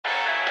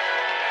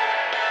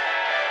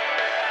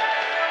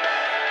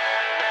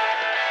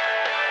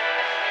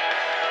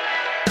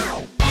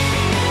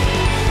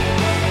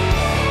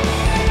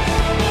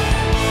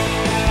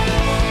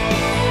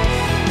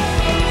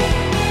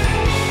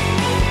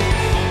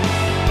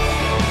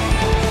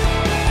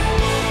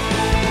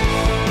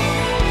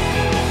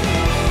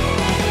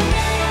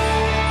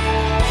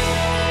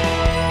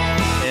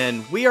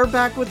are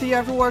back with the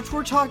Afterwatch.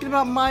 We're talking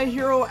about My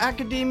Hero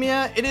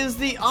Academia. It is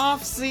the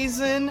off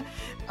season.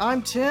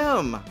 I'm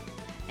Tim.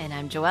 And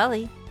I'm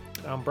Joelle.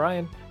 I'm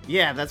Brian.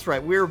 Yeah, that's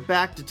right. We're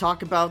back to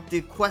talk about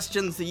the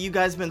questions that you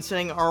guys have been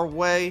sending our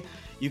way.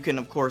 You can,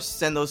 of course,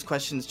 send those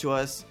questions to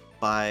us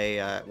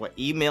by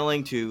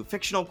emailing to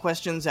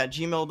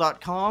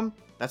fictionalquestions@gmail.com.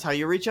 That's how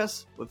you reach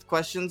us with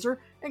questions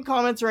and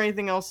comments or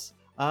anything else.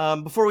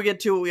 Before we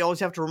get to it, we always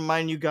have to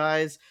remind you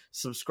guys,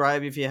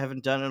 subscribe if you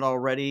haven't done it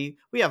already.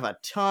 We have a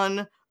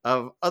ton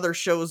of other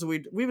shows.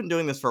 We've been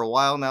doing this for a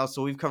while now,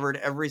 so we've covered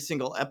every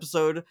single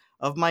episode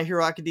of My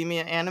Hero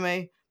Academia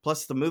anime,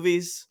 plus the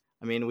movies.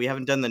 I mean, we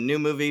haven't done the new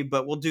movie,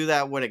 but we'll do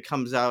that when it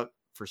comes out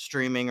for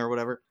streaming or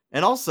whatever.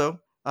 And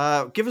also,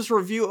 give us a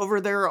review over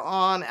there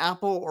on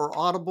Apple or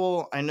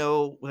Audible. I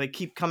know they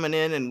keep coming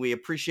in, and we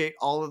appreciate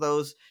all of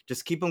those.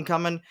 Just keep them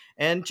coming.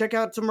 And check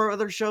out some of our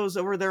other shows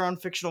over there on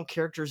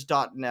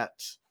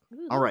fictionalcharacters.net.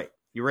 All right.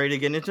 You ready to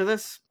get into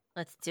this?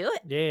 Let's do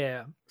it.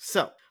 Yeah.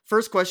 So,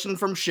 first question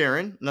from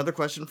Sharon. Another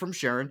question from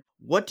Sharon.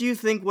 What do you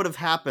think would have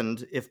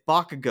happened if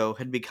Bakugo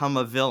had become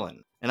a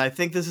villain? And I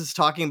think this is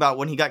talking about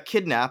when he got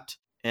kidnapped,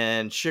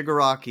 and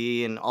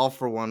Shigaraki and All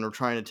For One were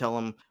trying to tell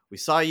him, we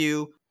saw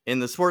you in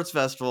the sports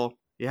festival.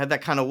 You had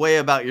that kind of way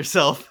about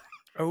yourself.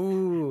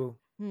 Oh,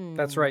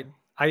 that's right.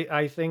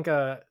 I think,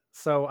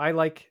 so I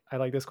like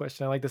this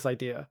question. I like this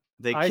idea.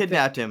 They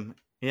kidnapped him.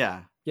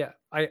 Yeah. Yeah.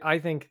 I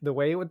think the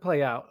way it would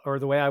play out, or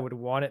the way I would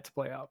want it to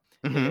play out,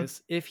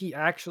 is if he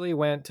actually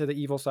went to the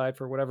evil side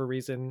for whatever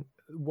reason.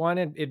 One,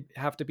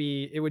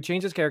 it would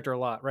change his character a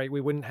lot, right? We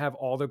wouldn't have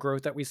all the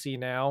growth that we see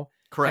now.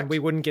 Correct. And we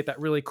wouldn't get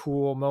that really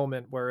cool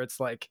moment where it's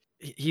like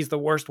he's the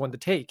worst one to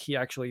take. He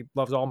actually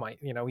loves All Might.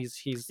 You know,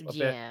 he's a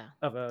bit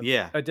of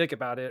a dick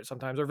about it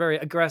sometimes, or very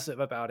aggressive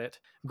about it.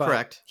 But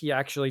correct. He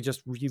actually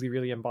just really,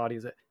 really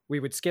embodies it.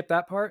 We would skip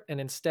that part, and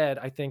instead,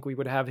 I think we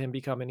would have him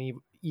become an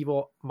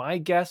evil. My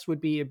guess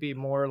would be it'd be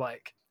more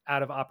like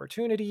out of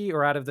opportunity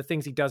or out of the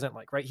things he doesn't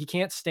like, right? He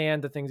can't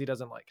stand the things he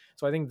doesn't like.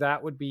 So I think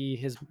that would be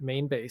his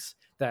main base,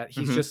 that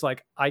he's just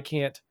like, I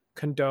can't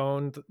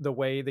condone the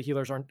way the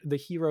heroes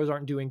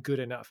aren't doing good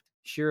enough.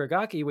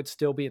 Shiragaki would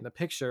still be in the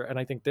picture, and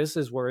I think this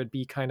is where it'd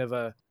be kind of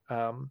a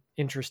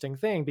interesting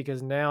thing,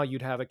 because now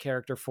you'd have a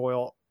character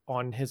foil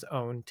on his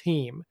own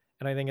team,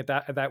 and I think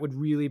that would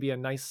really be a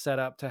nice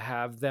setup to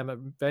have them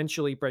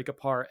eventually break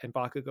apart and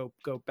Bakugo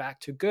go back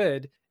to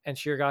good, and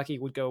Shiragaki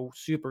would go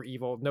super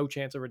evil, no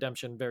chance of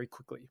redemption very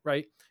quickly,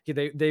 right?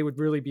 They would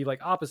really be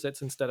like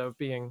opposites instead of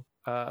being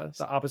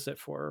the opposite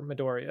for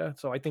Midoriya.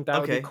 So I think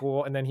that would be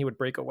cool. And then he would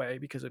break away,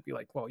 because it'd be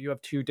like, well, you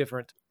have two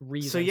different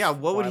reasons. So yeah,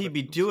 what would he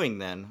be doing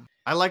then?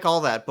 I like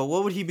all that, but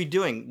what would he be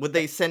doing? Would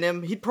they send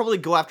him? He'd probably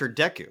go after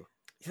Deku.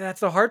 That's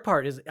the hard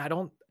part.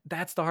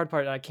 That's the hard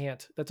part. I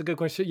can't. That's a good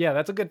question. Yeah,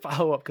 that's a good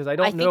follow-up, because I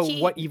don't know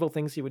what evil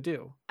things he would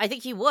do. I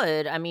think he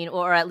would. I mean,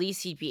 or at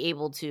least he'd be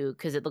able to,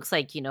 because it looks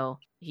like,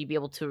 he'd be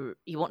able to,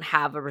 he won't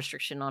have a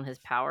restriction on his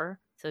power.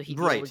 So he'd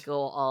be able to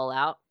go all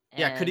out.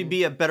 Yeah, could he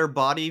be a better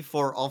body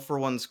for All For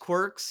One's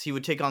quirks? He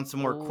would take on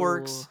some more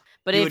quirks.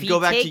 But he would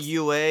go back to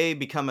UA,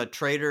 become a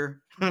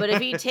traitor. But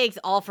if he takes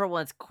All For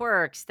One's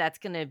quirks, that's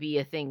going to be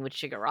a thing with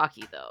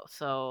Shigaraki, though.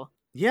 So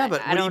yeah,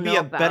 but would he be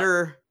a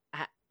better...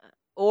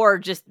 Or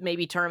just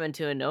maybe turn him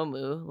into a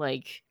Nomu,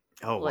 like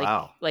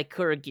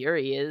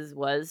Kurogiri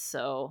was.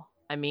 So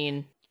I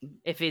mean,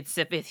 if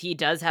he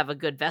does have a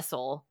good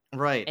vessel,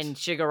 right, and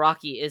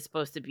Shigaraki is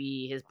supposed to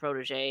be his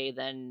protege,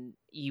 then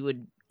you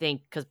would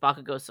think, because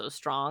Bakugo's so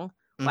strong,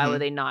 why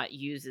would they not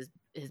use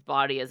his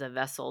body as a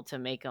vessel to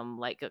make him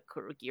like a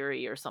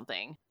Kurogiri or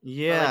something?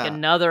 Yeah, or like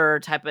another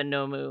type of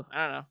Nomu.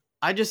 I don't know.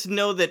 I just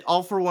know that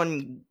All For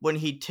One, when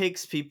he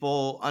takes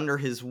people under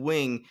his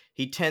wing,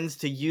 he tends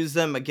to use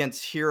them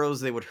against heroes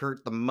they would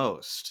hurt the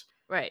most.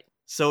 Right.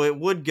 So it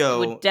would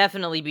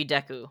definitely be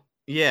Deku.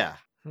 Yeah.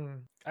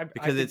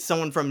 Because it's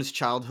someone from his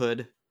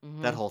childhood,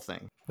 that whole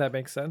thing. That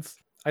makes sense.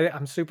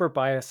 I'm super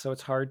biased, so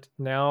it's hard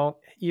now,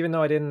 even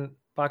though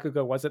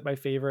Bakugo wasn't my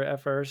favorite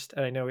at first,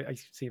 and I know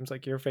it seems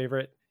like your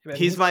favorite.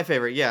 He's my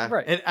favorite, yeah.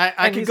 Right. And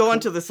I could go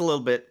into this a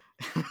little bit.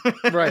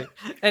 Right.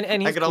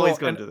 And he's I could always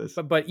go into this.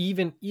 But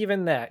even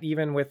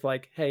with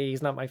like, hey,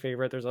 he's not my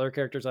favorite, there's other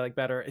characters I like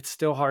better, it's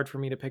still hard for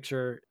me to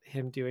picture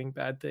him doing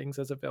bad things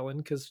as a villain,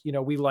 because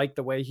we like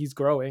the way he's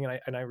growing,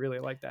 and I really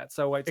like that.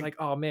 So it's like,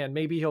 oh man,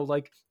 maybe he'll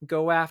like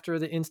go after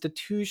the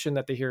institution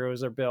that the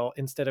heroes are built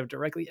instead of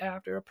directly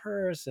after a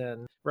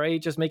person,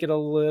 right? Just make it a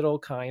little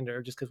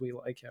kinder just because we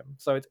like him.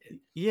 So it's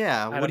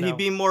would he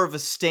be more of a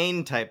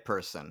Stain type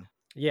person?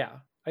 Yeah,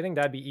 I think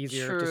that'd be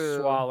easier to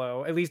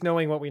swallow, at least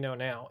knowing what we know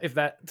now. If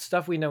that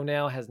stuff we know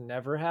now has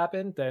never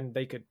happened, then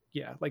they could,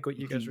 like what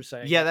you guys were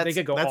saying. Yeah, they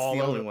could go that's all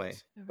the over only way.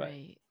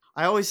 Right.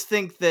 I always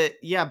think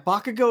that,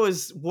 Bakugo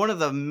is one of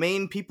the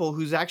main people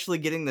who's actually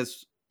getting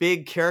this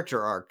big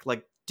character arc.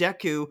 Like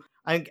Deku,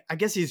 I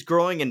guess he's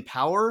growing in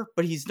power,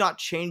 but he's not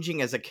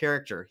changing as a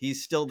character.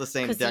 He's still the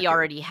same Deku. Because he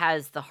already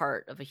has the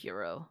heart of a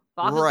hero.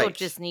 Bakugo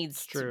just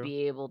needs to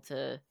be able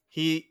to...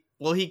 He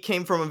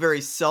came from a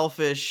very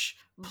selfish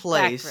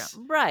place.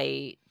 Background.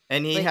 Right.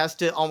 And he has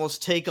to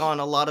almost take on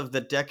a lot of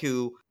the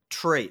Deku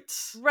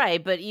traits.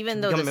 Right, but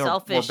even though the become more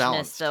selfishness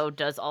balanced. though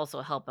does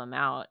also help him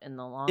out in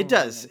the long It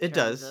does, run in it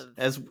does. terms of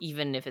As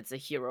even if it's a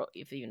hero,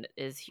 if even it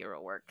is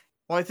hero work.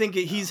 well, I think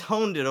he's So,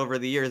 honed it over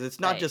the years. It's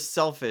not right. just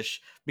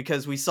selfish,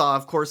 because we saw,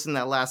 of course, in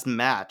that last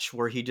match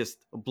where he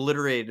just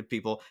obliterated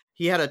people,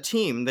 he had a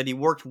team that he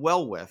worked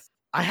well with.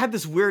 I had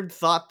this weird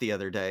thought the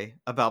other day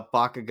about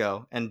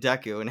Bakugo and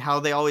Deku and how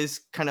they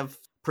always kind of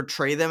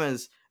portray them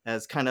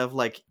as kind of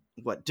like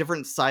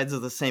different sides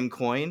of the same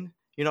coin.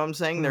 You know what I'm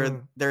saying?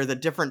 They're the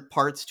different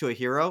parts to a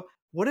hero.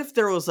 What if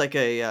there was like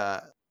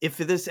if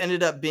this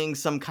ended up being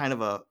some kind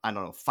of a, I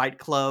don't know, Fight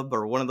Club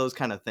or one of those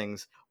kind of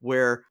things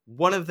where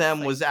one of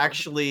them was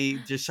actually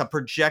just a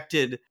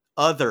projected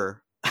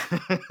other.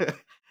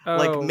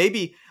 Like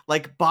maybe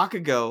like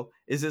Bakugo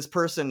is this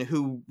person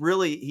who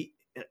really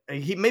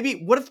he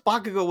maybe, what if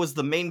Bakugo was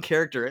the main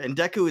character and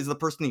Deku is the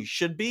person he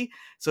should be?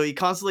 So he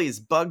constantly is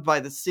bugged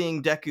by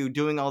seeing Deku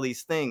doing all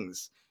these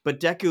things, but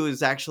Deku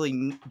is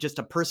actually just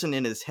a person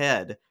in his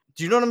head.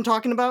 Do you know what I'm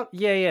talking about?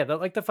 Yeah,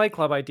 like the Fight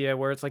Club idea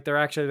where it's like they're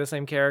actually the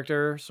same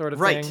character sort of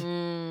Right.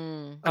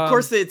 thing. Of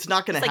course, it's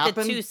not going to like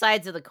happen. the two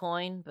sides of the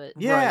coin, but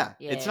Yeah,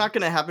 yeah. it's not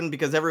going to happen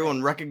because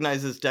everyone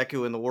recognizes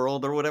Deku in the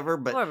world or whatever.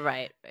 But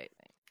right.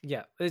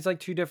 Yeah, it's like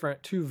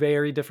two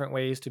very different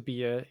ways to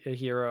be a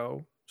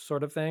hero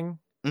sort of thing.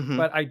 Mhm.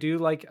 But I do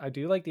like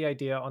the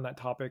idea on that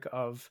topic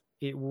of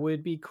it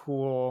would be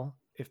cool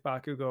if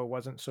Bakugo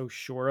wasn't so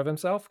sure of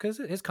himself, because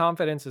his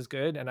confidence is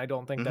good and I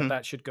don't think Mhm.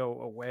 that should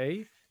go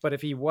away. But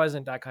if he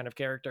wasn't that kind of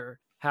character,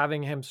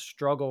 having him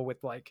struggle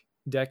with like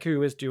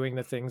Deku is doing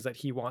the things that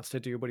he wants to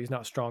do, but he's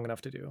not strong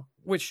enough to do.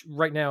 Which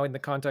right now in the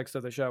context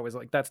of the show is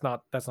like that's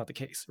not the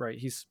case, right?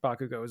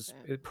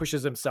 It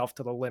pushes himself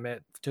to the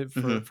limit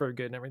for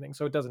good and everything,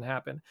 so it doesn't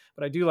happen.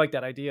 But I do like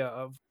that idea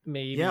of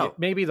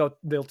maybe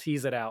they'll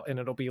tease it out and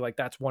it'll be like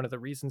that's one of the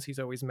reasons he's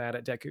always mad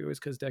at Deku is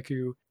because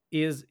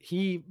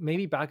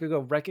maybe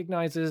Bakugo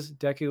recognizes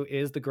Deku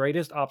is the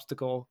greatest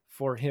obstacle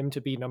for him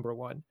to be number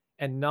one.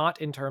 And not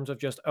in terms of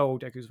just,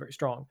 Deku's very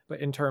strong, but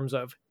in terms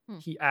of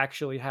he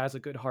actually has a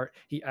good heart.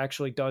 He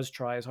actually does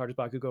try as hard as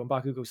Bakugo, and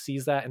Bakugo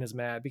sees that and is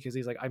mad because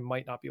he's like, I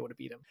might not be able to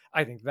beat him.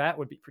 I think that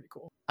would be pretty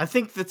cool. I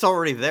think that's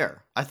already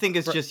there. I think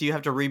it's just you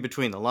have to read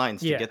between the lines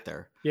to get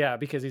there. Yeah,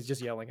 because he's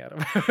just yelling at him.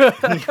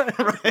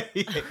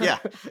 Right. Yeah.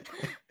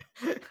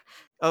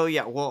 Oh,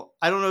 yeah. Well,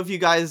 I don't know if you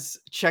guys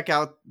check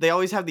out, they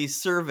always have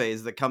these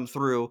surveys that come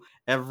through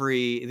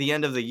the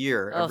end of the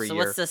year. Oh, so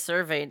what's the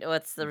survey?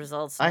 What's the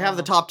results? I have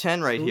the top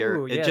 10 right here.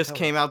 Ooh, It just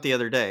came out the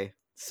other day.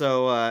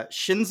 So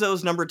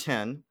Shinzo's number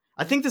 10.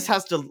 I think this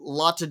has a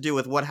lot to do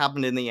with what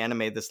happened in the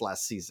anime this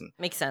last season.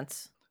 Makes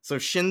sense. So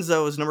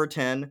Shinzo is number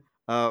 10.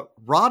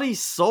 Roddy's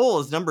Soul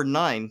is number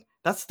 9.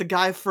 That's the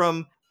guy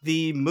from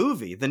the new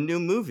movie, with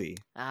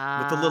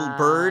the little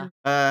bird.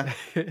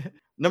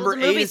 Number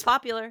 8 is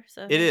popular.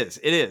 So It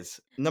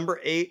is. Number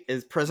 8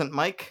 is Present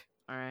Mike.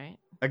 All right.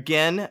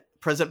 Again,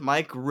 Present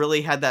Mike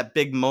really had that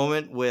big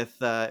moment with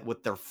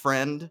their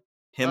friend,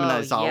 him and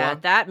Aizawa. Yeah,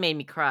 that made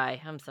me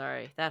cry. I'm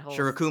sorry. That whole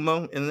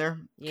Shirakumo in there.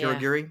 Yeah.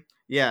 Kirigiri.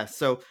 Yeah.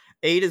 So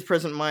 8 is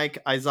Present Mike.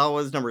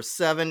 Aizawa is number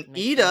 7.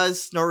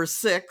 Ida's number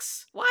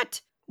 6.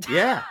 What?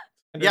 Yeah.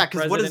 Yeah.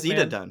 Because what has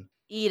Ida done?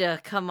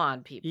 Ida, come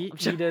on, people.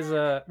 Ida's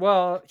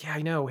yeah,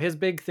 I know. His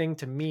big thing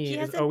to me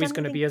is always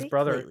going to be his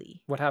brother.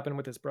 Lately. What happened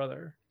with his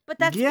brother? But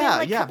that's been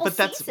like couple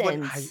that's what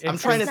seasons. I'm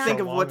trying to so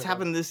think of long what's ago.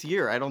 happened this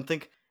year. I don't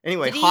think.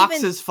 Anyway, Did he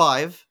Hawks is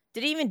 5.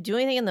 Did he even do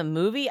anything in the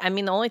movie? I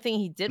mean, the only thing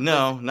he did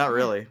No, was... not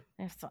really.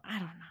 So, I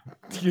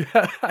don't know.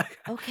 Yeah.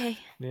 Okay.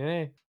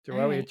 Yeah.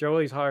 Right.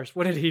 Joey's harsh.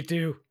 What did he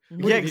do?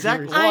 Yeah,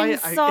 exactly. I'm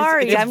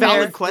sorry. It's a I'm valid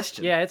here.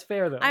 question. Yeah, it's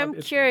fair though. I'm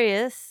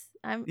curious.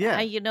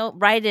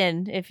 Write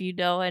in if you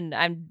know,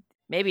 and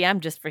maybe I'm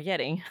just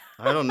forgetting.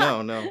 I don't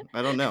know. No,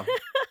 I don't know.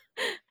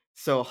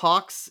 So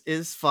Hawks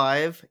is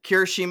 5.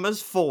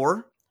 Kirishima's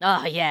 4.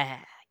 Oh, yeah.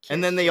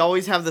 And then they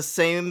always have the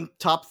same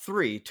top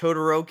 3.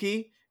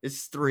 Todoroki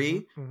is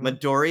 3.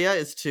 Midoriya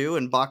is 2.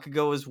 And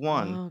Bakugo is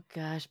 1. Oh,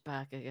 gosh,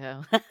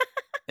 Bakugo.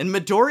 And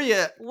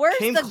Midoriya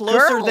came the closer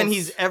girls? than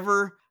he's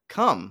ever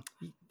come.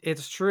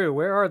 It's true.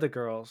 Where are the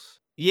girls?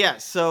 Yeah,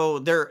 so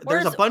there's a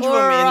Where's bunch of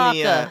them in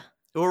the... Uraraka?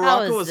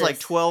 Uraraka was like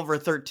this? 12 or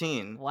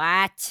 13.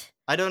 What?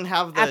 I don't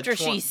have the... After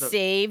she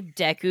saved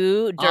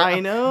Deku? I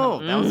know.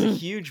 That was a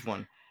huge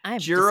one. I'm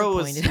Jiro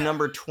was disappointed.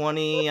 number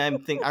 20. I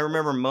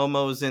remember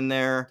Momo's in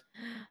there.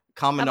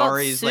 How about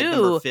Kaminari's like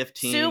number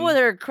 15. Sue with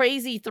her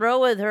crazy throw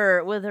with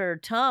her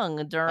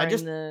tongue during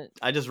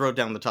I just wrote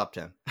down the top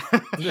 10.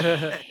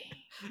 Well,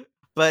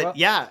 But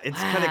yeah, it's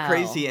kind of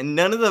crazy, and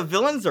none of the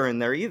villains are in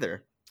there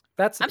either.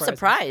 That's I'm surprising.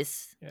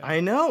 surprised Yeah. I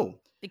know.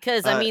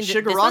 because I mean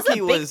Shigaraki this was a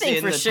big was thing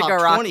in for the Shigaraki.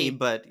 top 20,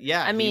 but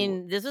yeah, I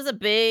mean this was a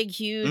big,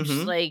 huge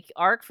Mhm. like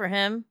arc for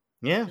him.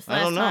 yeah, This I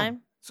last don't know.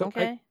 time. So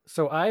Okay.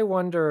 I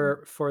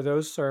wonder for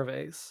those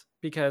surveys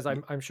because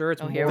I'm sure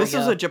it's Oh, more. here we This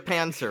is go. a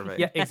Japan survey.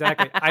 Yeah,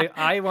 exactly.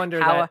 I wonder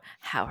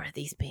how are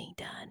these being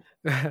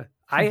done?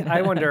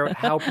 I wonder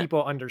how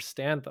people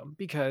understand them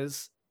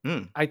because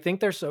Hmm. I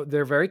think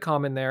they're very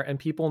common there, and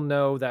people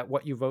know that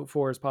what you vote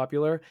for is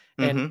popular.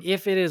 And Mhm.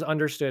 if it is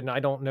understood, and I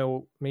don't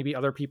know, maybe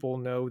other people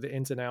know the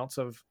ins and outs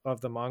of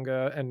the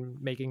manga and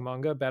making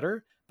manga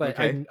better, but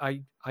Okay.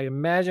 I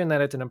imagine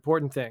that it's an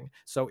important thing.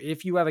 So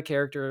if you have a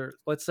character,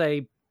 let's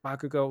say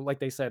Bakugo, like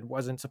they said,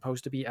 wasn't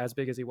supposed to be as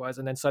big as he was,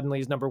 and then suddenly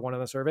he's number one on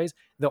the surveys,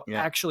 they'll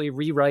Yeah. actually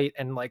rewrite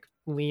and like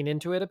lean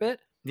into it a bit.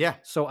 Yeah.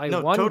 So I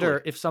No, wonder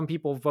totally. if some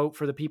people vote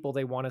for the people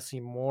they want to see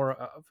more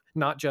of,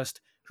 not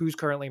just who's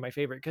currently my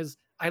favorite. Because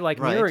I like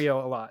Right.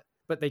 Mirio a lot,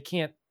 but they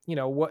can't,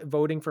 what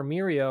voting for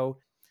Mirio,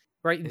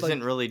 right? Isn't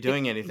Like, really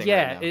doing anything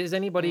yeah, right now. is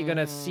anybody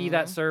gonna see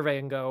that Mhm. survey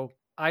and go,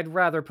 I'd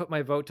rather put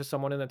my vote to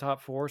someone in the top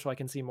 4 so I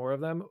can see more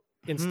of them,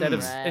 instead of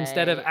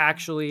Right.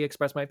 actually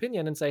express my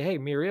opinion and say, hey,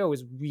 Mirio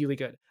is really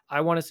good. I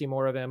want to see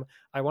more of him.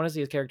 I want to see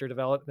his character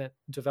develop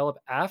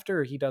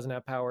after he doesn't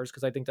have powers,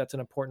 because I think that's an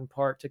important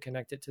part to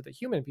connect it to the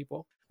human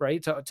people,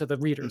 right? To the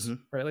readers, Mhm.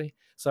 really.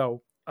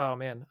 So, oh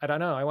man, I don't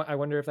know. I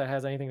wonder if that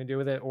has anything to do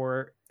with it,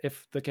 or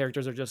if the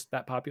characters are just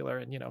that popular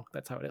and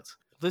that's how it is.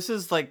 This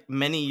is like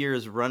many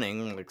years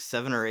running, like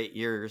 7 or 8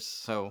 years.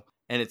 So,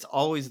 and it's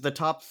always the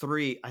top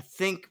 3. I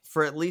think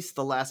for at least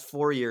the last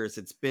 4 years,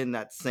 it's been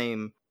that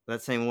same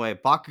way.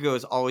 Bakugo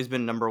has always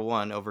been number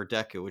 1 over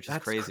Deku, which is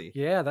crazy.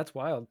 Yeah, that's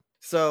wild.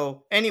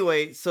 So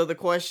anyway, so the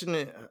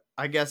question,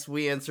 I guess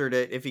we answered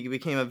it. If he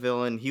became a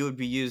villain, he would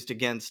be used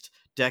against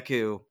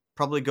Deku.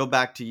 Probably go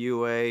back to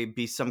UA,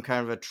 be some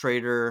kind of a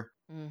traitor.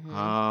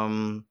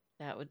 Mhm.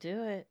 That would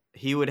do it.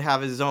 He would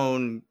have his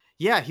own.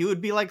 Yeah, he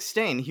would be like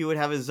Stain. He would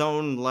have his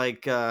own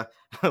like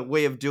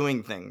way of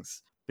doing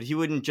things, but he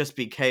wouldn't just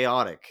be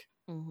chaotic.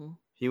 Mhm.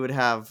 He would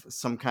have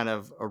some kind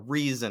of a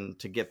reason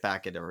to get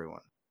back at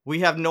everyone.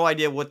 We have no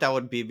idea what that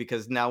would be,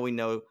 because now we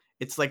know,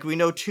 it's like we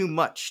know too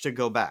much to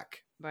go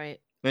back. Right.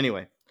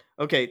 Anyway,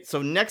 okay,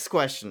 so next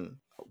question.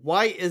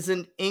 Why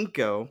isn't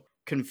Inko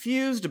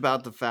confused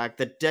about the fact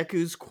that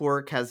Deku's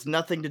quirk has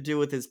nothing to do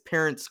with his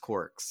parents'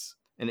 quirks?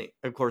 And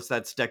of course,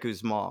 that's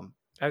Deku's mom.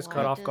 I was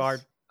caught Why off guard.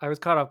 does- I was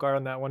caught off guard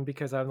on that one,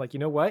 because I'm like, you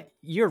know what?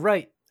 You're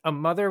right. A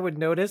mother would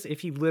notice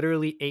if he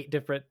literally ate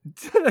different,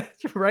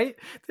 right?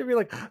 They'd be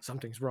like,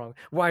 something's wrong.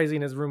 Why is he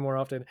in his room more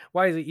often?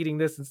 Why is he eating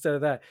this instead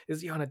of that?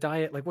 Is he on a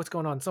diet? Like, what's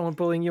going on? Someone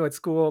bullying you at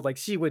school? Like,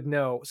 she would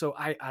know. So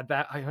when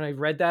I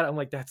read that, I'm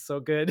like, that's so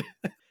good.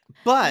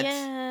 But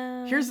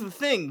Yeah. here's the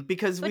thing,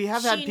 because But we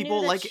have she had knew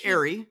people that like she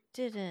Eri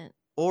didn't.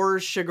 or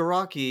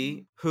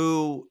Shigaraki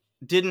who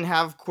didn't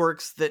have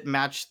quirks that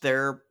matched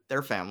their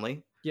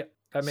family. Yeah,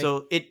 that makes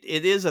So it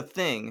is a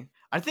thing.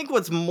 I think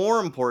what's more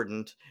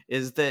important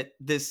is that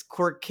this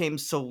quirk came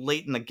so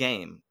late in the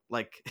game.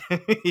 Like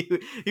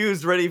he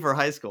was ready for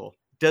high school.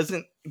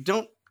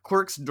 Don't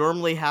quirks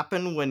normally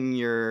happen when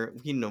you're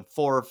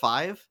 4 or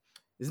 5?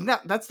 Isn't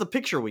that's the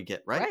picture we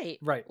get, right?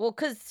 right. Well,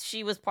 because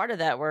she was part of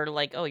that, where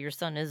like, oh, your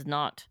son does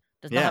not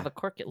Yeah. have a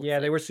quirk. It looks Yeah,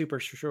 they like. were super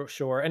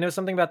sure. And there was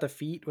something about the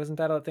feet. Wasn't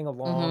that a thing a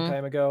long Mhm.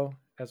 time ago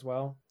as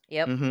well?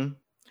 Yep. Mm-hmm.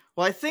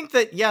 Well, I think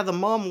that, yeah, the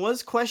mom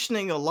was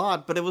questioning a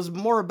lot, but it was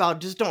more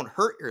about just don't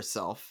hurt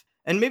yourself.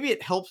 And maybe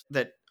it helps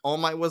that All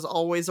Might was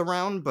always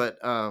around, but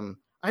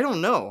I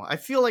don't know. I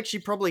feel like she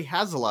probably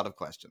has a lot of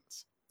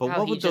questions. But How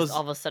what he would just those?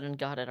 all of a sudden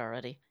got it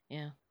already.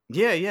 Yeah.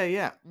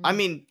 Yeah. I Mm.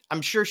 mean,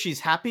 I'm sure she's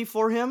happy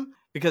for him,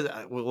 because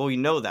well, we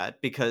know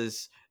that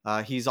because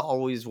he's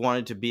always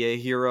wanted to be a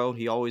hero.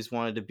 He always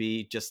wanted to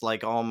be just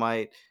like All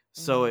Might.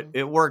 So Mhm.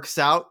 it works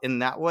out in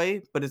that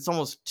way, but it's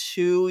almost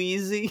too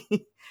easy.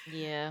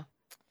 Yeah.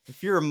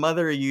 If you're a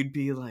mother, you'd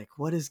be like,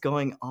 what is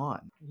going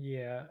on?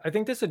 Yeah, I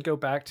think this would go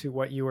back to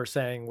what you were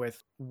saying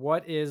with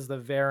what is the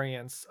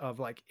variance of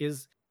like,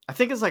 I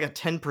think it's like a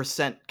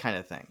 10% kind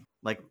of thing.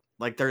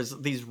 Like there's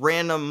these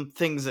random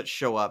things that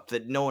show up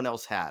that no one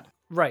else had.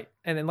 right.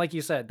 And then, like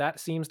you said, that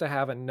seems to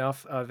have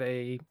enough of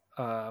a,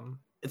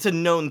 It's a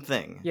known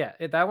thing. yeah,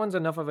 that one's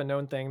enough of a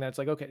known thing that's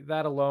like, okay,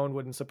 that alone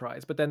wouldn't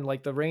surprise. But then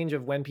like the range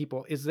of when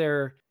people, is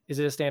it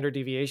a standard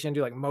deviation?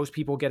 Do like most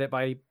people get it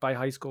by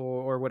high school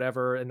or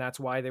whatever, and that's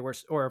why they were,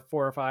 or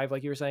 4 or 5,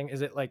 like you were saying?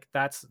 Is it like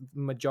that's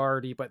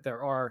majority, but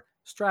there are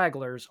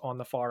stragglers on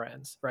the far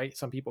ends, right?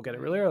 Some people get it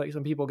really early,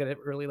 some people get it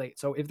really late.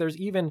 So if there's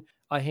even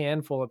a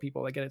handful of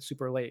people that get it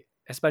super late,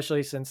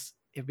 especially since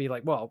it'd be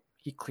like, well,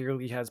 he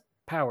clearly has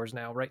powers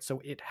now, right? So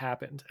it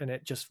happened, and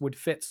it just would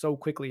fit so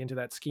quickly into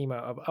that schema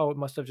of, oh, it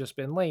must have just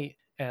been late.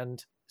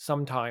 And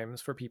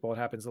sometimes for people it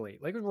happens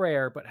late, like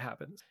rare, but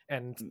happens.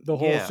 And the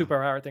whole Yeah.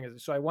 superpower thing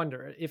is, so I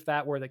wonder if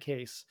that were the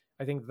case,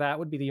 I think that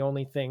would be the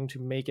only thing to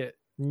make it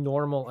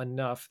normal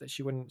enough that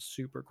she wouldn't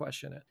super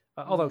question it,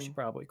 although she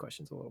probably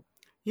questions a little.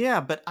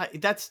 Yeah, but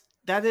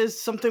that is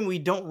something we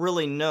don't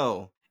really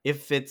know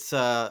if it's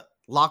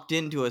locked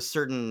into a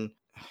certain,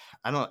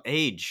 I don't know,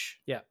 age.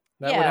 Yeah,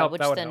 that would yeah, help. which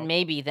That would then help.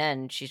 maybe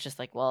then she's just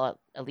like, well,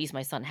 at least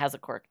my son has a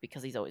quirk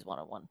because he's always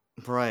wanted one.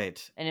 Right.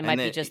 And it might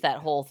be just that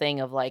whole thing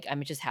of like,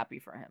 I'm just happy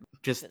for him.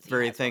 Just because he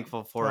very has one.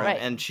 thankful for him.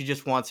 Right. And she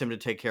just wants him to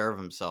take care of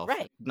himself.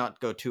 Right. Not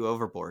go too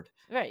overboard.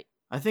 Right.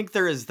 I think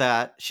there is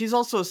that. She's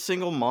also a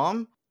single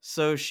mom.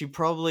 So she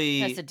probably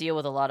has to deal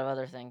with a lot of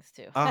other things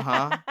too.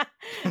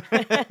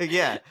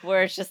 Yeah.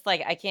 Where it's just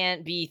like I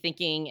can't be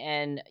thinking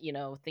and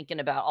thinking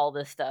about all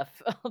this stuff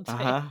all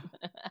day.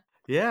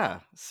 Yeah.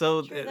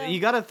 So True, though. you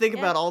got to think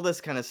Yeah. about all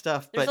this kind of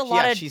stuff. There's but a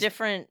lot yeah, of she's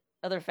different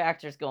other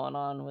factors going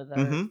on with her,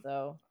 Mhm.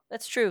 so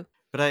that's true.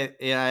 But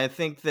I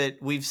think that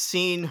we've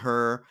seen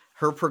her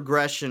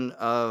progression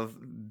of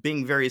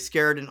being very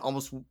scared and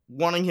almost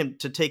wanting him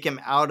to take him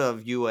out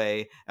of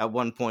UA at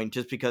one point,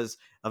 just because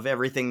of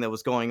everything that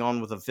was going on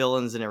with the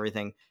villains and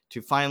everything,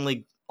 to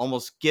finally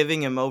almost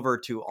giving him over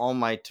to All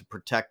Might to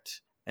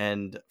protect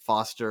and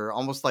foster,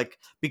 almost like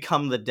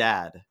become the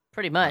dad.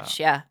 Pretty much,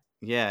 yeah.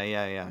 Yeah.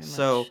 Pretty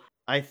So much.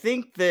 I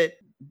think that,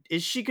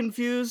 is she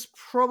confused?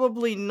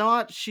 Probably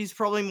not. She's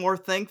probably more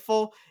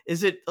thankful.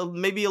 Is it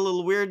maybe a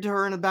little weird to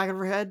her in the back of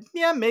her head?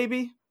 Yeah,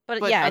 maybe. But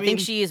But, yeah, I I think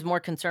mean- she is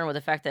more concerned with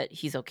the fact that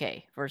he's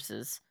okay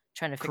versus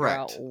trying to figure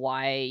out Correct.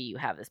 why you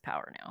have this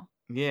power now.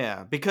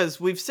 Yeah,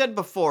 because we've said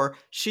before,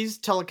 she's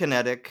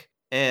telekinetic,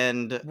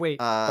 and Wait,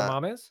 the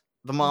mom is?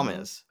 the mom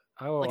Mhm. is.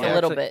 Oh, Like I a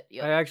little actually- bit.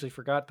 Yep. I actually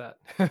forgot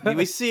that.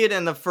 We see it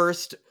in the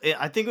first.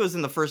 I think it was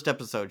in the first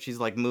episode. She's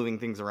like moving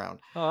things around,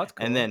 Oh, that's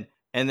cool.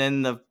 and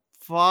then the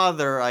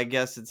father, I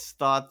guess it's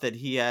thought that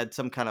he had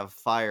some kind of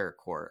fire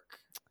quirk.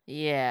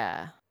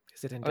 Yeah.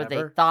 Is it Or Endeavor?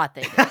 they thought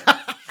they did.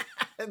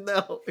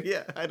 No,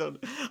 yeah, I don't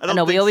I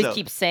know we think always so.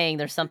 keep saying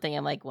there's something.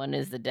 I'm like, when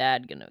is the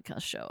dad gonna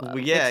show up? Well,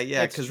 yeah,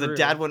 It's because the true.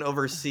 dad went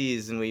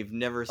overseas and we've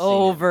never seen him.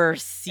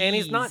 Overseas. And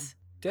he's not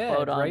dead,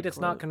 quote right? It's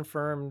not unquote.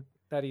 confirmed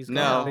that he's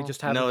No, gone. They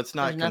just have no, it's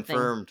not There's nothing.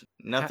 confirmed.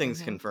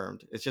 Nothing's Mhm.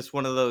 confirmed. It's just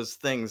one of those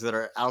things that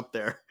are out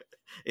there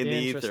in the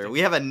ether. Interesting. We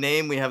have a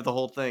name, we have the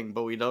whole thing,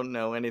 but we don't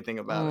know anything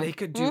about They it.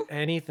 could do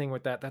anything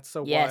with that. That's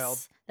so Yes, wild.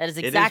 that is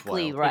is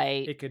exactly wild.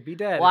 right. It could be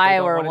dead. if Why they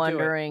don't we're wanna do it.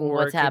 wondering Or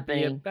what's it could be a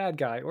happening. bad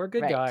guy or a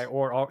good Right. guy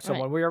or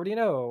someone we already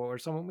know or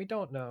someone we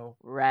don't know.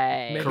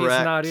 Right. Maybe it's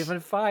not Correct. even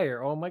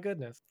fire. Oh my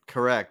goodness.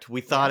 Correct.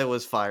 We thought it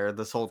was fire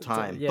this whole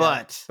time, Yeah,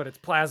 but it's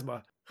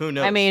plasma. who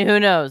knows? I mean, who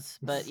knows?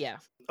 But yeah.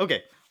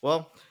 Okay,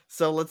 well,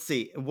 so let's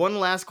see. One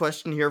last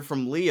question here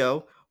from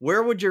Leo.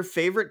 Where would your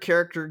favorite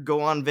character go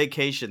on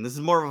vacation? This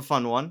is more of a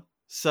fun one.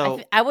 So,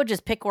 I would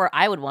just pick where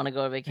I would want to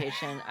go on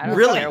vacation. I don't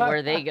Really? care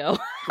where they go.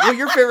 well,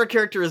 your favorite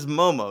character is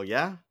Momo,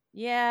 yeah?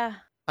 Yeah.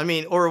 I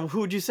mean, or who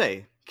would you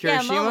say?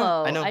 Yeah, Kirishima?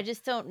 Momo. I know. I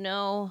just don't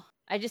know.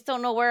 I just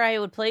don't know where I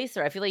would place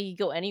her. I feel like you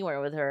could go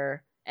anywhere with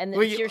her. And then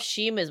Well, you-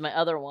 Kirishima is my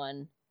other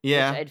one.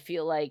 yeah. Which I'd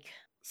feel like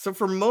So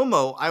for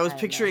Momo, I was I don't know.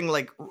 picturing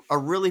like a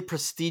really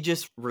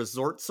prestigious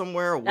resort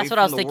somewhere away that's what from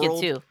I was the thinking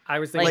world. too. I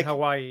was thinking Like-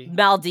 Hawaii.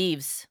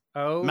 Maldives.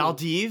 Oh,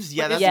 Maldives?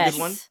 Yeah, But that's yes. a good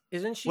one.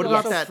 Isn't she What about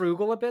also that-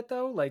 frugal a bit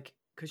though? Like,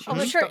 cause she Oh,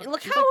 was look, stu-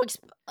 look she's how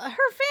like-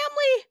 her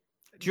family.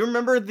 Do you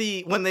remember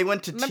when they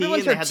went to Remember tea when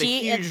and they her had the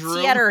tea? huge room?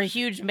 She had her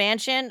huge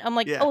mansion. I'm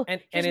like, Yeah. oh,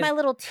 and here's is, my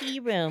little tea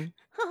room.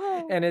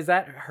 and is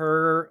that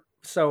her?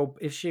 So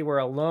if she were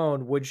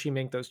alone, would she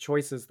make those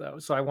choices though?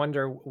 So I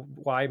wonder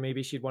why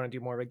maybe she'd want to do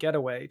more of a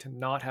getaway to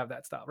not have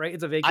that stuff, right?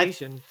 It's a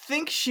vacation. I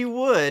think she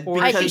would. Or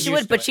I because think she's she used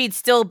would, to but it. she'd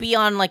still be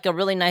on like a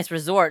really nice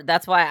resort.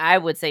 That's why I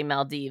would say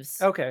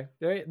Maldives. Okay,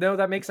 no,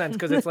 that makes sense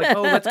because it's like,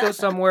 oh, let's go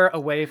somewhere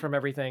away from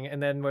everything,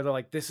 and then where they're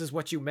like, this is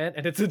what you meant,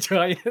 and it's a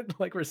giant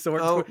like resort.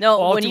 Oh. No,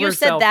 all when to you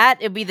herself. said that,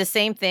 it'd be the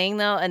same thing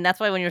though, and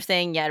that's why when you're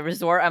saying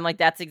resort, I'm like,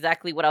 that's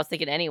exactly what I was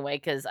thinking anyway,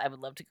 because I would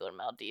love to go to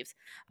Maldives.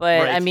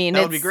 But I Right, mean,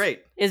 that would be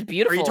great. It's Are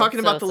beautiful. you talking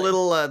so about it's the like-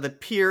 little the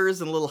piers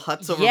and little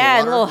huts over yeah, the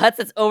and water? little huts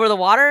that's over the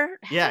water?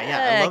 Yeah, I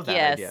love Heck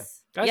that idea.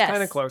 yes. That's Yes.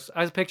 kind of close.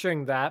 I was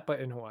picturing that, but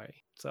in Hawaii.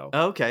 So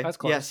Okay. That's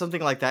Yeah, close.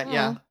 something like that.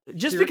 Yeah.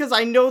 Just You're- because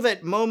I know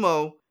that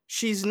Momo,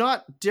 she's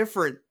not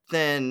different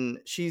than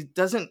she's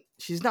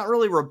not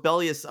really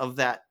rebellious of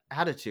that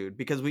attitude,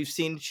 because we've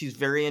seen she's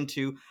very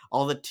into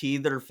all the tea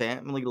that her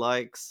family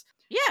likes.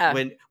 Yeah.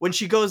 When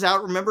she goes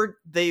out, remember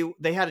they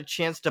had a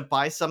chance to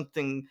buy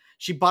something.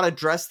 She bought a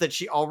dress that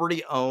she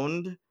already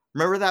owned.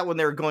 Remember that when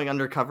they were going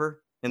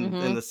undercover in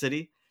Mhm. the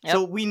city? Yep.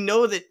 So we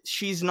know that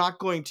she's not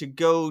going to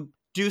go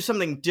do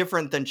something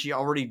different than she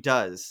already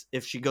does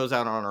if she goes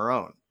out on her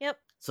own. Yep.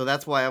 So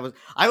that's why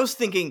I was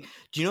thinking,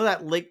 do you know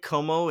that Lake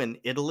Como in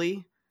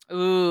Italy?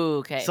 Ooh,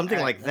 okay. Something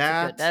all right,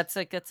 like That's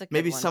a good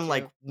Maybe one, some too.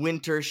 like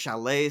winter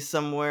chalet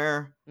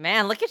somewhere.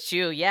 Man, look at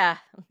you. Yeah.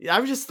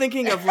 I was just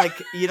thinking of like,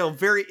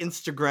 very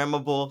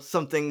Instagrammable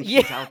something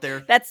Yeah. that's out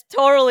there. That's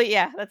totally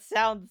that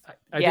sounds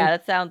I yeah, think,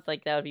 that sounds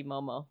like that would be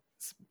Momo.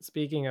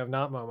 speaking of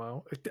not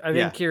Momo, I think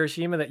Yeah.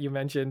 Kirishima that you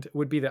mentioned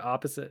would be the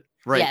opposite,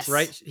 Right. Yes.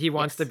 right? He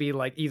wants to Yes. be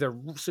like either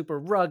super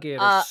rugged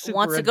or super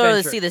Wants to go to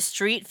adventurous. see the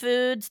street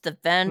foods, the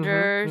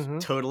vendors,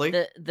 mhm. Totally.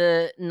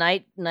 the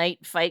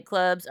night fight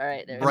clubs. All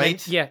right, there. And Right.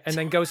 then, yeah, and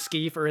then go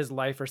ski for his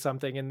life or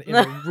something in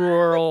the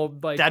rural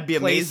like That'd be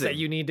place that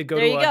amazing. you need to go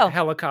There to you a go.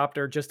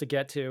 helicopter just to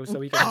get to,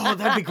 so he can. Oh,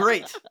 that'd be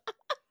great.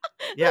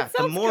 Yeah, the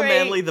sounds more great.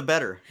 manly, the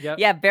better. Yep.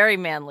 Yeah, very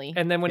manly.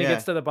 And then when he Yeah.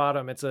 gets to the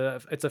bottom, it's a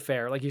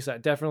fair, like you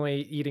said,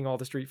 definitely eating all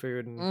the street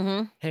food and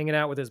Mm-hmm. hanging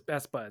out with his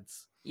best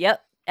buds.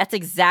 Yep, that's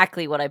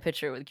exactly what I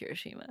picture with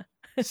Kirishima.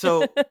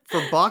 So for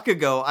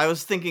Bakugo, I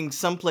was thinking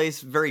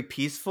someplace very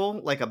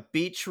peaceful, like a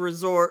beach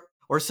resort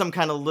or some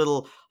kind of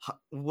little,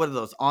 what are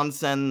those,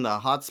 onsen, the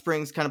hot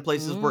springs kind of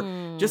places,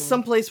 where just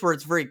some place where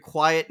it's very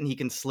quiet and he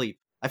can sleep.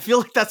 I feel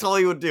like that's all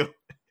he would do.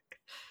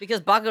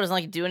 Because Bakugo doesn't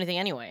like to do anything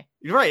anyway.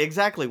 You're right,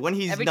 exactly. When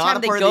he's Every not time a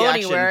they part go of the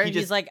action, anywhere, he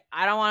just, he's like,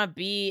 I don't want to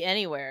be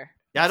anywhere.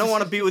 yeah, I don't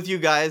want to be with you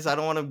guys. I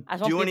don't want I to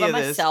just do want to any be by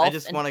of this. myself I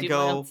just and want to do my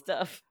own go.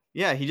 stuff.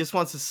 Yeah, he just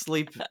wants to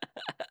sleep.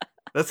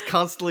 That's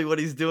constantly what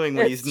he's doing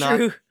when he's not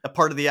true. a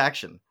part of the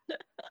action.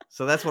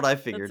 So that's what I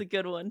figured. That's a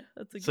good one.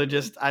 So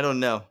just, I don't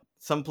know,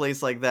 some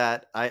place like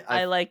that.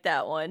 I like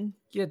that one.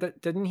 Yeah,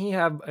 didn't he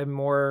have a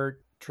more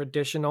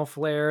traditional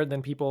flair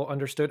than people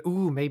understood?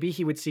 Ooh, maybe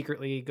he would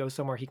secretly go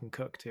somewhere he can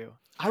cook too.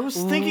 I was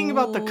thinking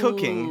about the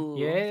cooking. Ooh,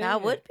 Yeah.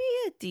 that would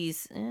be a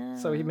decent.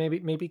 So he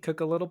maybe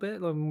cook a little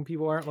bit when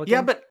people aren't looking.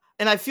 Yeah,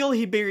 and I feel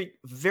he'd be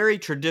very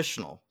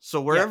traditional. So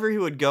wherever he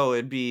would go,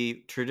 it'd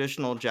be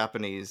traditional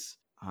Japanese.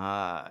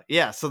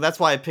 Yeah, so that's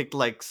why I picked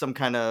like some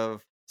kind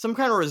of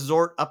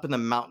resort up in the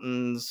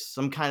mountains,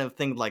 some kind of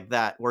thing like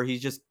that, where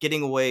he's just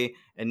getting away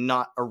and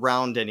not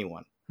around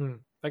anyone.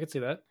 I could see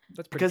that.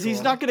 That's pretty Because cool.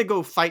 he's not going to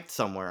go fight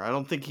somewhere. I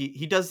don't think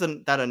he does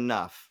that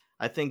enough.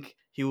 I think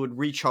he would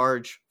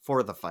recharge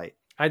for the fight.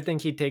 I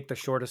think he'd take the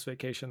shortest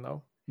vacation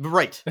though.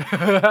 Right.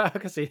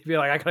 Because he'd be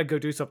like, I gotta go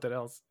do something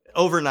else.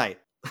 Overnight.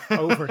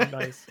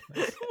 Nice.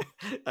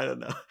 I don't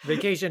know.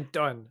 Vacation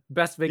done.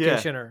 Best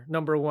vacationer.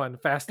 Number 1.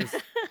 Fastest.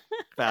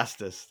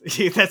 Fastest.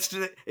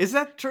 Is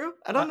that true?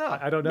 I don't know.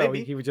 I don't know.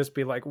 Maybe. He would just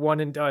be like one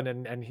and done,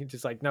 and he's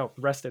just like, no,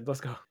 rested.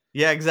 Let's go.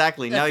 Yeah,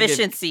 exactly. Now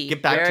efficiency.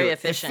 Get back Very to it.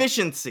 efficient.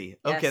 Efficiency.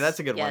 Okay, that's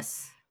a good one.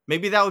 Yes.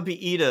 Maybe that would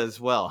be Ida as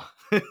well.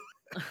 Oh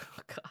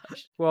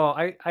gosh. Well,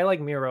 I like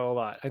Miro a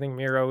lot. I think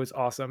Miro is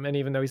awesome, and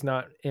even though he's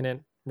not in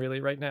it really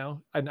right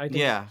now, I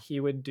think he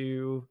would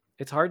do.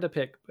 It's hard to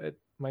pick, but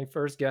my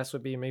first guess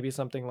would be maybe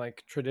something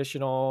like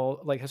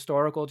traditional, like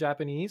historical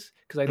Japanese,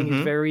 because I think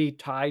he's very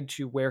tied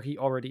to where he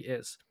already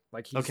is.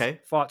 Like he's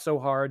fought so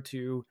hard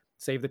to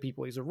save the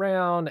people he's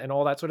around and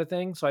all that sort of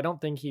thing. So I don't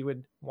think he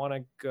would want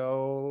to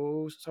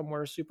go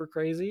somewhere super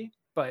crazy,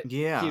 but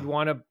he'd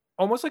want to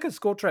almost like a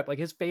school trip. Like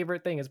his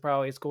favorite thing is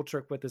probably a school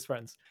trip with his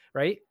friends,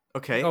 right?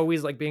 Okay.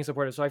 Always like being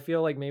supportive. So I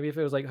feel like maybe if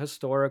it was like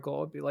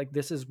historical, it'd be like,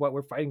 this is what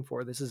we're fighting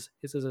for. This is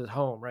his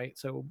home, right?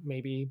 So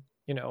maybe,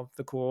 you know,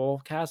 the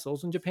cool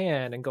castles in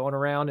Japan and going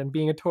around and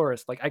being a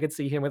tourist. Like I could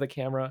see him with a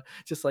camera,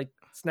 just like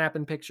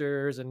snapping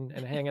pictures and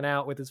hanging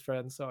out with his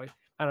friends. So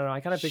I don't know.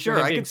 I kind of picture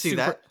him being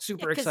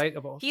super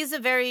excitable. He's a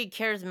very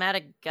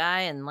charismatic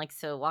guy and likes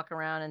to walk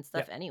around and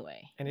stuff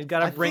anyway. And he's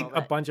got to bring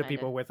a bunch of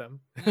people with him.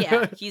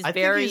 Yeah, he's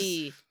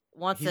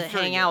wants to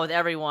hang out with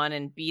everyone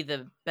and be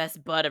the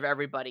best bud of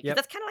everybody. Because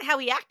that's kind of like how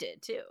he acted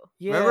too.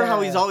 Yeah. Remember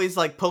how he's always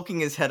like poking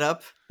his head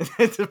up,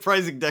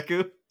 surprising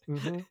Deku?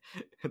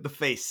 The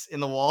face in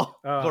the wall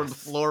or the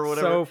floor or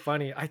whatever. So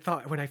funny. I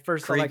thought when I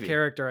first saw that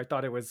character,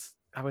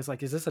 I was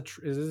like, is this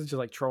just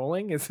like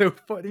trolling? It's so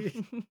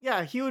funny.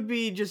 Yeah, he would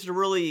be just a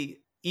really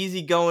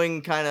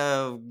easygoing kind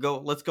of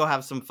let's go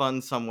have some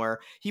fun somewhere.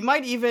 He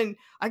might even,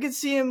 I could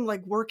see him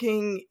like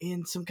working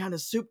in some kind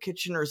of soup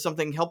kitchen or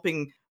something,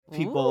 helping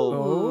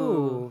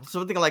people,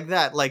 something like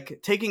that, like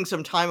taking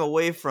some time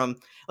away from,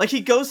 like he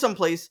goes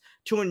someplace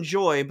to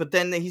enjoy, but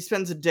then he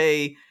spends a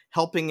day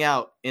helping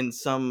out in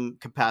some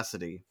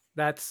capacity.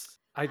 I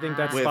think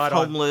that's with spot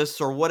on. Homeless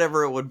or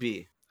whatever it would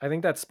be. I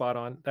think that's spot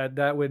on.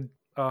 That would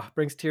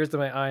brings tears to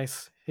my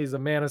eyes. He's a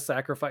man of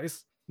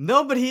sacrifice.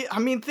 No, but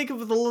think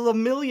of the little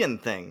million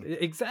thing.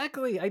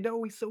 Exactly. I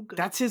know, he's so good.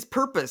 That's his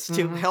purpose,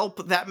 to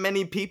help that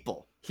many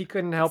people. He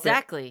couldn't help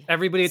it.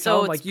 Everybody would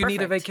tell him, like, you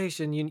need a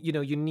vacation. You know,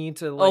 you need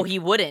to, like... Oh, he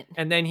wouldn't.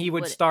 And then he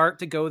would start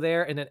to go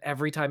there, and then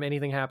every time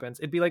anything happens,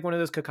 it'd be like one of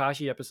those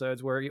Kakashi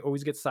episodes where he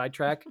always gets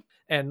sidetracked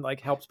and, like,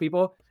 helps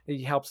people.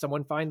 He helps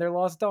someone find their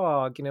lost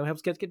dog, you know,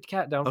 helps get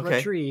cat down from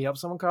a tree,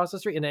 helps someone cross the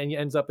street, and then he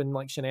ends up in,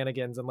 like,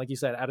 shenanigans, and like you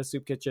said, at a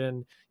soup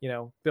kitchen, you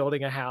know,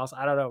 building a house,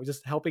 I don't know,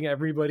 just helping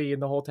everybody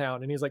in the whole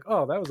town. And he's like,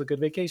 oh, that was a good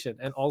vacation.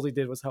 And all he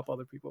did was help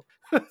other people.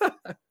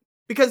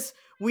 Because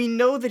we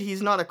know that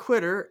he's not a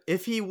quitter.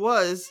 If he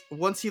was,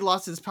 once he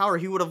lost his power,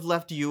 he would have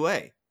left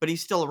UA. But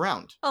he's still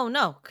around. Oh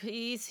no,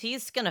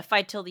 he's gonna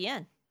fight till the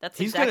end.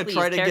 He's gonna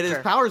try to get his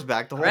powers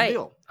back. The whole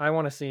deal. I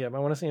want to see him. I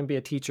want to see him be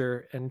a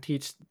teacher and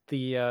teach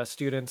the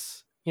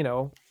students. You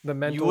know, the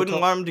mental. You wouldn't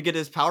want him to get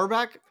his power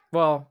back?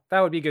 Well, that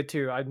would be good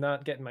too. I'm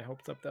not getting my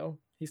hopes up though.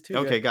 He's too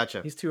good.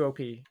 Gotcha. He's too OP.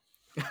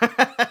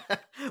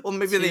 Well,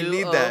 maybe they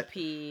need that.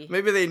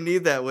 Maybe they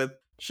need that with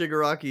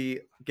Shigaraki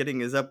getting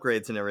his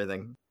upgrades and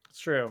everything. It's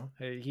true.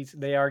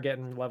 They are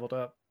getting leveled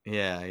up.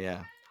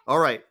 Yeah. All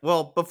right.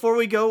 Well, before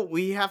we go,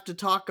 we have to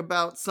talk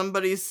about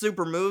somebody's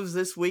super moves.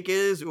 This week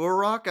is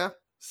Uraraka.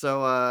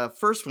 So,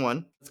 first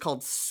one, it's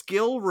called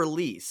Skill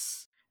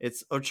Release.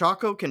 It's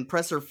Ochako can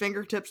press her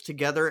fingertips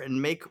together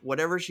and make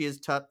whatever she has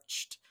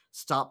touched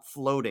stop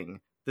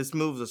floating. This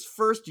move was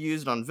first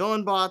used on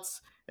villain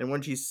bots, and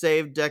when she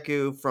saved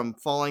Deku from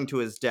falling to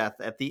his death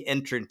at the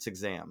entrance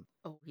exam.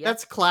 Oh, yeah.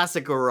 That's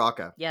classic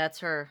Uraraka. Yeah, that's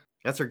her.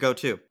 That's her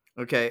go-to.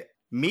 Okay.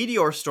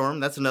 Meteor Storm,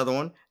 that's another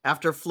one.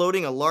 After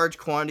floating a large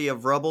quantity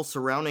of rubble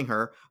surrounding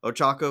her,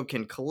 Ochako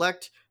can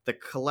collect the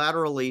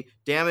collaterally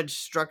damaged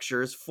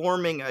structures,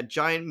 forming a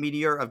giant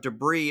meteor of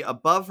debris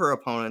above her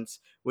opponents,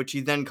 which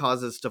he then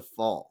causes to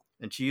fall.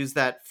 And she used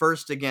that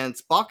first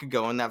against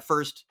Bakugo in that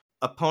first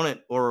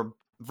opponent or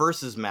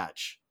versus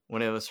match,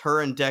 when it was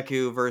her and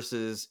Deku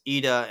versus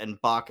Ida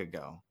and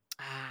Bakugo.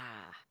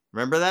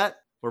 Remember that?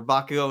 Where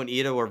Bakugo and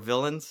Ida were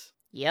villains?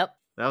 Yep.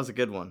 That was a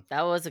good one.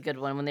 That was a good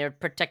one when they were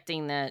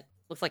protecting that.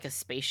 Looks like a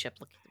spaceship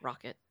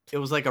rocket. It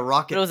was like a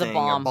rocket It was thing, a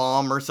bomb. or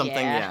bomb or something.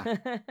 Yeah.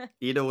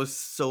 Yeah. Ida was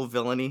so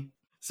villainy.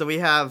 So we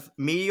have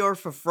Meteor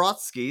for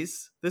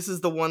Frotskis. This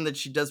is the one that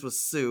she does with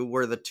Sue,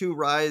 where the two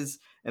rise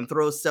and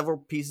throw several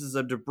pieces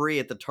of debris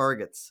at the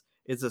targets.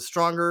 It's a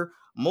stronger,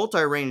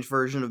 multi-range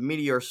version of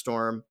Meteor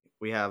Storm.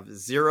 We have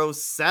Zero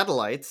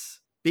Satellites.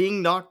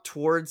 Being knocked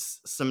towards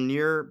some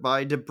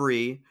nearby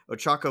debris,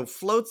 Ochako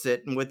floats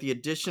it, and with the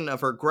addition of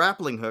her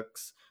grappling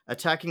hooks,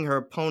 attacking her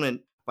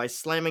opponent by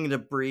slamming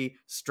debris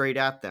straight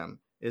at them.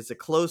 It's a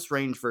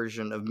close-range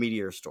version of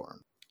Meteor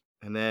Storm.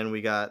 And then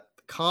we got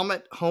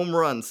Comet Home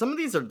Run. Some of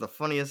these are the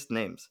funniest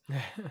names.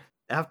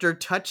 After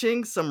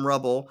touching some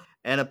rubble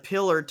and a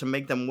pillar to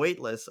make them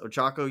weightless,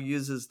 Ochako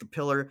uses the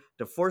pillar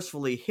to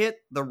forcefully hit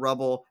the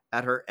rubble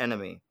at her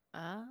enemy.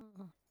 Oh.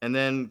 And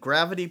then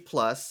Gravity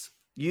Plus.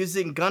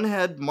 Using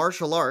Gunhead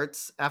martial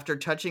arts, after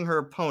touching her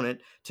opponent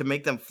to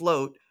make them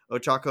float,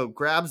 Ochako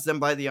grabs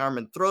them by the arm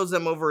and throws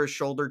them over his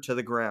shoulder to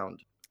the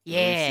ground.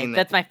 Yeah,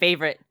 that's my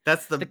favorite.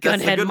 That's the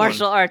Gunhead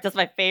martial arts. That's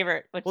my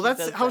favorite. Well,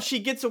 that's how she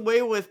gets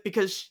away with,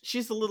 because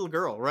she's a little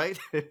girl, right?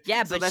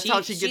 Yeah, so but that's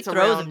how she gets throws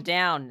around. them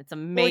down. It's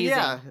amazing.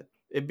 Well,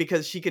 yeah,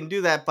 because she can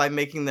do that by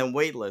making them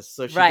weightless,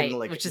 so she right, can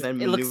like which is,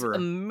 then it looks maneuver.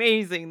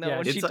 amazing though. Yeah,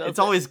 when she does it's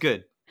always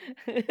good.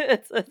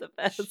 It's the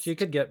best. She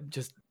could get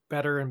just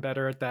better and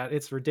better at that.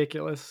 It's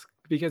ridiculous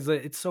because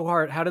it's so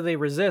hard. How do they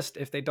resist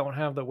if they don't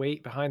have the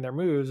weight behind their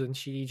moves? And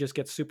she just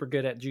gets super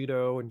good at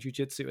judo and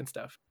jujitsu and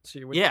stuff.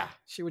 She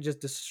would just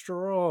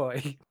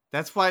destroy.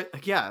 That's why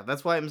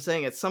I'm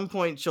saying at some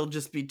point she'll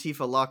just be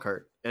Tifa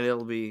Lockhart, and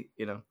it'll be,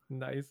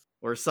 nice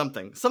or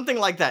something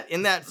like that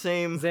in that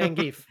same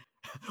Zangief.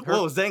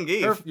 Whoa,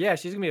 Zangief! Yeah,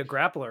 she's gonna be a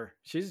grappler.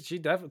 She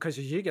definitely, because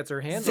she gets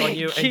her hands on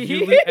you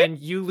Zangief. and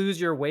you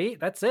lose your weight.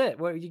 That's it.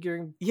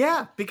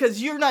 Yeah,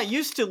 because you're not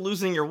used to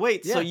losing your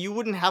weight, so you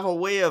wouldn't have a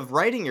way of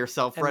righting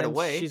yourself right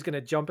away. She's gonna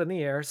jump in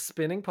the air,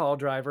 spinning pile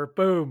driver,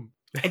 boom.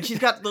 And she's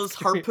got those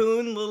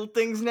harpoon little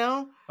things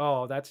now.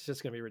 Oh, that's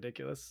just gonna be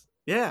ridiculous.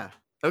 Yeah.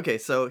 Okay,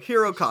 so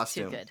hero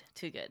costume.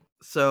 Too good.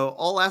 So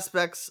all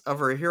aspects of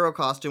her hero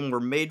costume were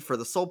made for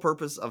the sole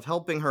purpose of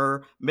helping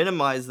her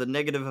minimize the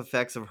negative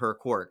effects of her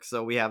quirk.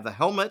 So we have the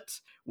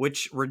helmet,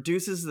 which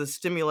reduces the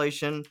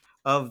stimulation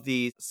of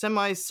the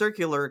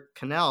semicircular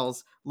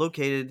canals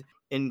located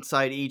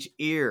inside each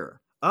ear.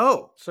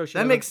 Oh, so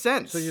that makes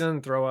sense. So she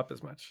doesn't throw up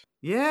as much.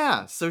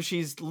 Yeah, so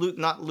she's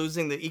not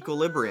losing the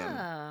equilibrium.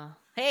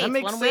 Hey,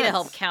 it's one way to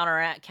help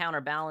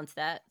counterbalance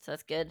that, so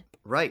that's good.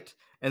 Right.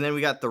 And then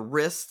we got the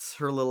wrists,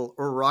 her little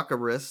Uraraka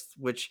wrists,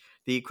 which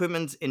the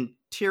equipment's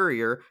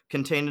interior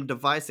contain a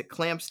device that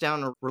clamps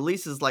down and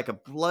releases like a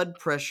blood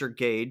pressure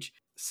gauge,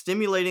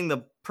 stimulating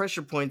the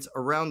pressure points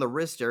around the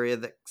wrist area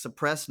that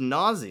suppress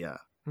nausea.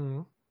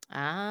 Mm-hmm.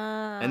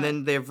 And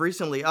then they've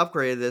recently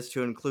upgraded this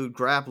to include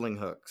grappling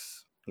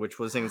hooks, which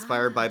was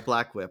inspired by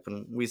Black Whip,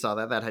 and we saw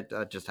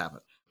that just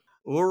happened.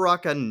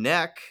 Uraraka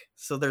neck,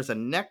 so there's a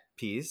neck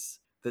piece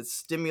that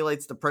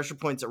stimulates the pressure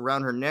points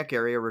around her neck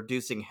area,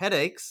 reducing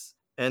headaches.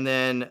 And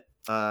then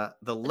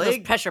the leg...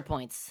 Those pressure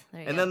points.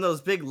 And then those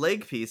big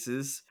leg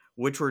pieces,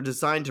 which were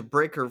designed to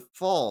break her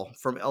fall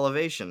from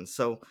elevation.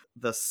 So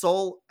the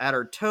sole at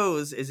her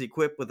toes is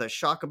equipped with a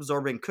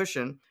shock-absorbing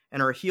cushion,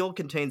 and her heel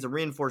contains a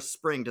reinforced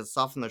spring to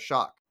soften the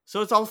shock.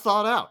 So it's all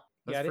thought out.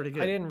 That's pretty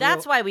good.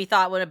 That's why we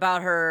thought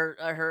about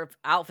her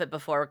outfit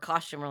before, her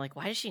costume. We're like,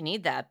 why does she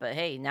need that? But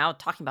hey, now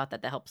talking about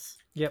that helps.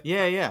 Yep.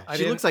 Yeah.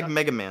 She looks like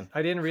Mega Man.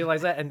 I didn't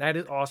realize that, and that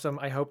is awesome.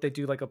 I hope they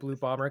do like a Blue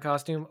Bomber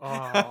costume.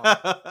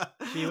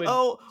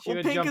 Oh,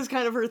 pink is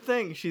kind of her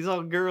thing. She's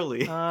all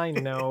girly. I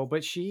know,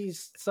 but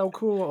she's so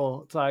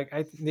cool. It's like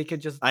they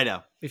could just. I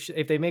know.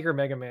 If they make her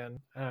Mega Man,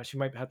 she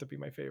might have to be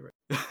my favorite.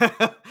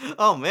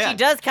 Oh man, she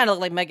does kind of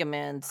look like Mega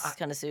Man's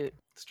kind of suit.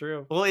 It's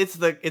true. Well, it's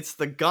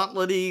the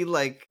gauntlet-y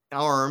like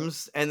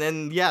arms, and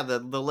then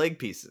the leg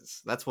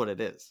pieces. That's what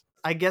it is.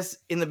 I guess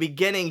in the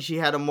beginning she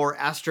had a more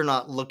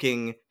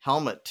astronaut-looking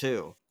helmet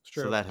too. It's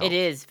true. So that helps. It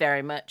is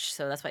very much.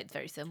 So that's why it's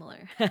very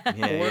similar.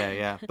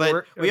 Yeah.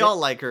 But we all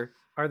like her.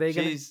 Are they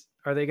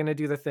gonna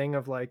do the thing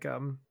of like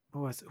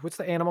what's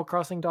the Animal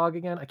Crossing dog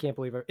again? I can't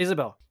believe it.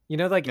 Isabelle. You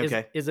know, like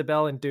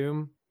Isabelle and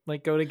Doom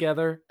like go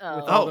together.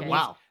 Oh,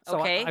 wow. So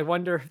Okay. I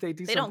wonder if they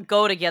do. They don't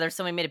go together.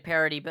 Somebody made a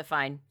parody, but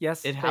fine.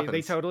 Yes, It they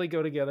happens. totally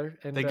go together.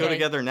 And They go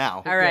together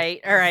now. All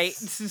right. All right.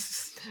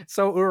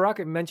 So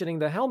Uraraka mentioning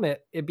the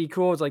helmet, it'd be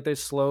cool. It's like they're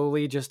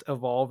slowly just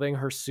evolving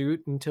her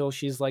suit until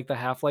she's like the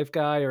Half-Life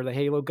guy or the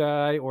Halo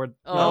guy or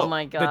Oh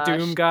my the gosh.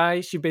 Doom guy.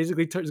 She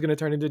basically is going to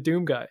turn into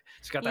Doom guy.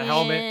 She's got the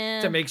helmet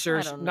Yeah, to make sure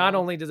I don't not know.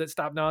 only does it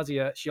stop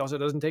nausea, she also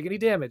doesn't take any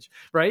damage,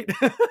 right?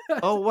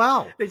 Oh,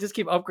 wow. They just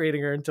keep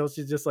upgrading her until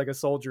she's just like a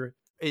soldier.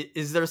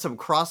 Is there some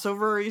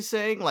crossover, are you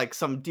saying? Like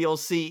some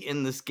DLC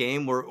in this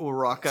game where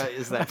Uraraka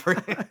is that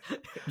person?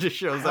 Just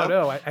shows I up?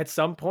 don't know. At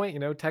some point,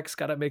 Tech's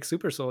got to make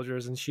super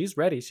soldiers, and she's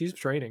ready. She's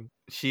training.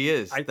 She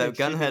is. I That think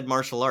she gunhead could-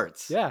 martial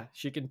arts. Yeah,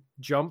 she can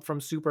jump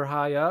from super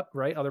high up,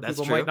 right? Other That's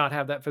people true. might not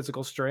have that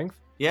physical strength.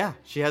 Yeah,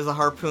 she has a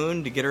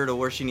harpoon to get her to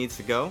where she needs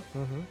to go.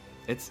 Mm-hmm.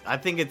 I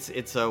think it's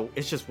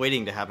just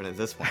waiting to happen at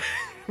this point.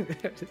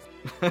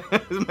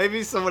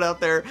 Maybe someone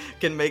out there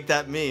can make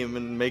that meme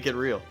and make it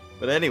real.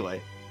 But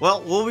anyway,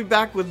 well, we'll be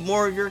back with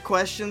more of your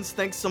questions.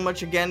 Thanks so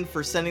much again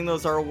for sending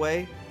those our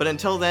way. But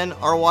until then,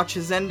 our watch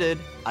has ended.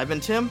 I've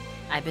been Tim.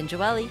 I've been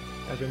Joelle.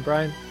 I've been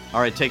Brian.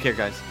 All right, take care,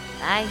 guys.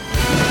 Bye.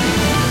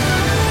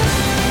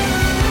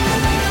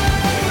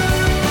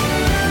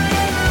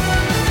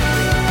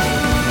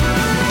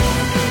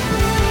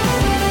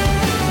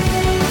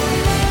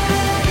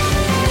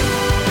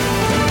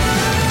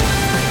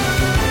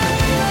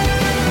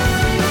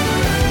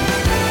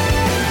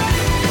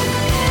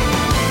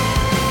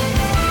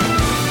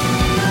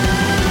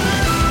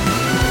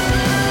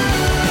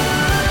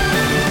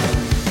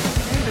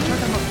 Hey, they're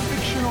talking about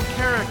fictional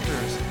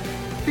characters.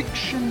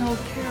 Fictional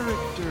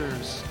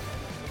characters.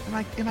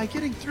 Am I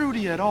getting through to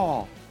you at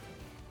all?